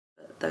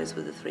Those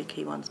were the three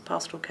key ones: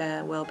 pastoral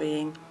care,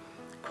 well-being,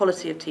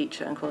 quality of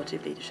teacher and quality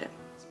of leadership.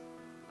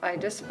 I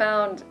just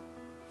found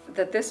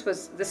that this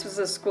was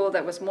a school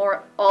that was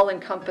more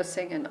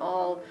all-encompassing and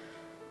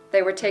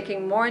they were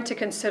taking more into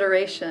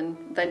consideration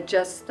than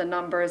just the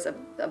numbers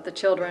of the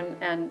children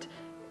and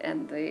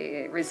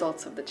the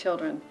results of the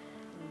children.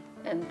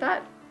 And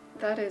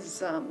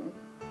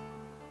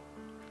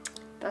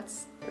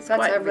that's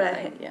quite everything. rare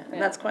here, yeah.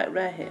 And that's quite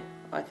rare here,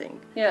 I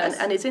think. Yes.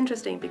 And it's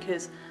interesting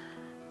because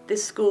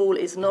this school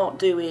is not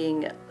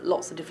doing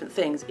lots of different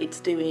things. It's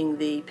doing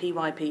the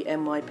PYP,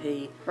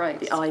 MYP, right.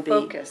 the IB.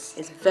 Focus.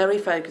 It's very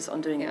focused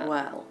on doing it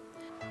well.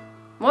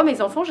 Moi,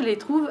 mes enfants, je les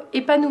trouve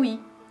épanouis,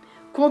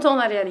 contents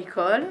d'aller à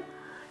l'école.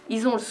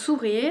 Ils ont le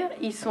sourire,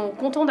 ils sont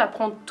contents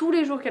d'apprendre tous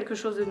les jours quelque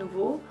chose de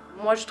nouveau.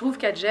 Moi, je trouve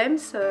qu'à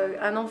GEMS,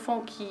 un enfant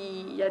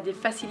qui a des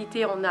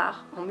facilités en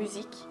art, en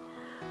musique,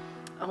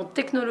 en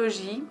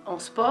technologie, en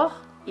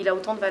sport, il a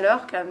autant de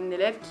valeur qu'un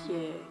élève qui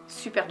est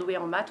super doué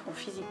en maths ou en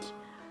physique.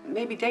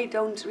 Maybe they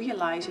don't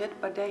realize it,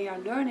 but they are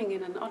learning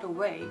in another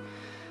way.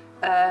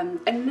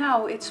 And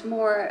now it's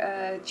more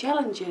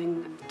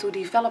challenging to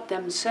develop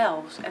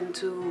themselves and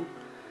to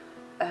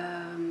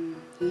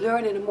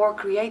learn in a more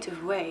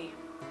creative way.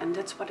 And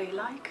that's what they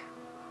like.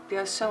 They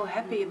are so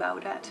happy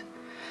about that.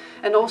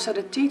 And also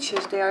the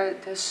teachers, they're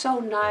so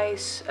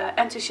nice,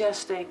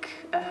 enthusiastic.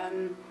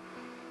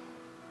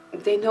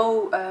 They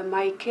know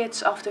my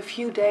kids after a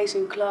few days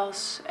in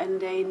class,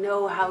 and they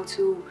know how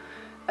to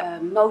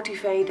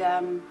motivate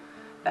them,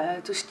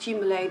 to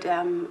stimulate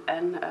them,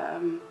 and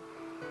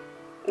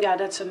yeah,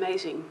 that's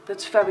amazing.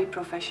 That's very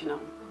professional.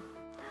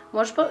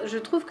 Moi, je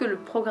trouve que le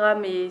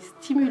programme est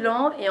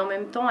stimulant et en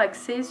même temps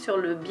axé sur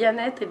le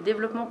bien-être et le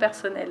développement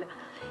personnel.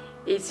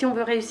 Et si on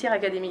veut réussir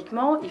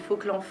académiquement, il faut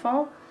que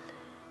l'enfant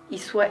il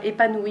soit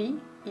épanoui,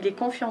 il ait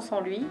confiance en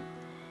lui.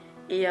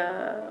 Et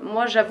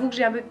moi, j'avoue que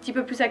j'ai un petit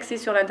peu plus axé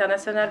sur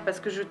l'international parce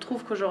que je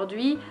trouve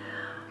qu'aujourd'hui,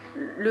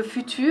 le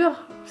futur,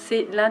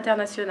 c'est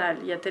l'international.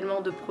 Il y a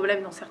tellement de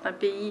problèmes dans certains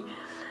pays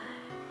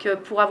que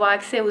pour avoir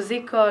accès aux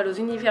écoles, aux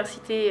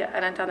universités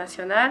à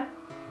l'international,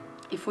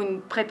 il faut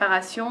une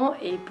préparation.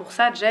 Et pour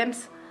ça,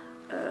 GEMS,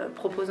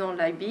 proposant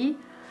l'IB,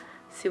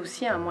 c'est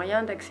aussi un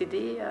moyen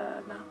d'accéder,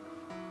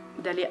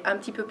 d'aller un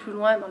petit peu plus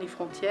loin dans les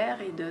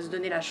frontières et de se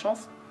donner la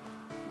chance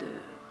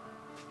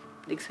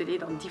d'exceller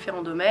dans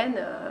différents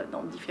domaines,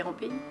 dans différents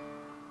pays.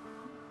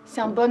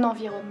 C'est un bon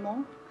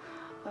environnement.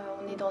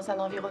 On est dans un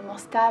environnement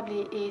stable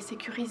et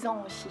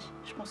sécurisant aussi.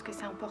 Je pense que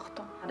c'est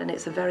important. And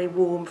it's a very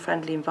warm,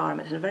 friendly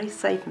environment and a very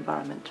safe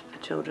environment for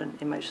children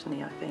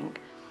emotionally, I think.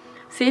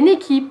 C'est une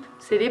équipe,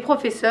 c'est les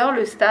professeurs,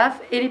 le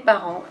staff et les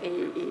parents. Et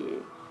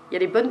il y a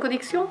les bonnes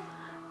connexions.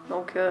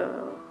 Donc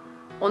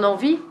on a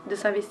envie de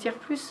s'investir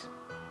plus.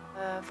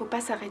 Il ne faut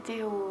pas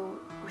s'arrêter au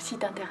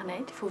site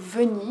internet, il faut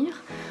venir,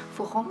 il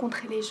faut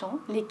rencontrer les gens,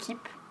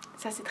 l'équipe.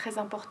 Ça c'est très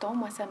important,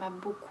 moi ça m'a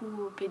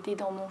beaucoup aidé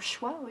dans mon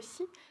choix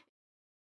aussi.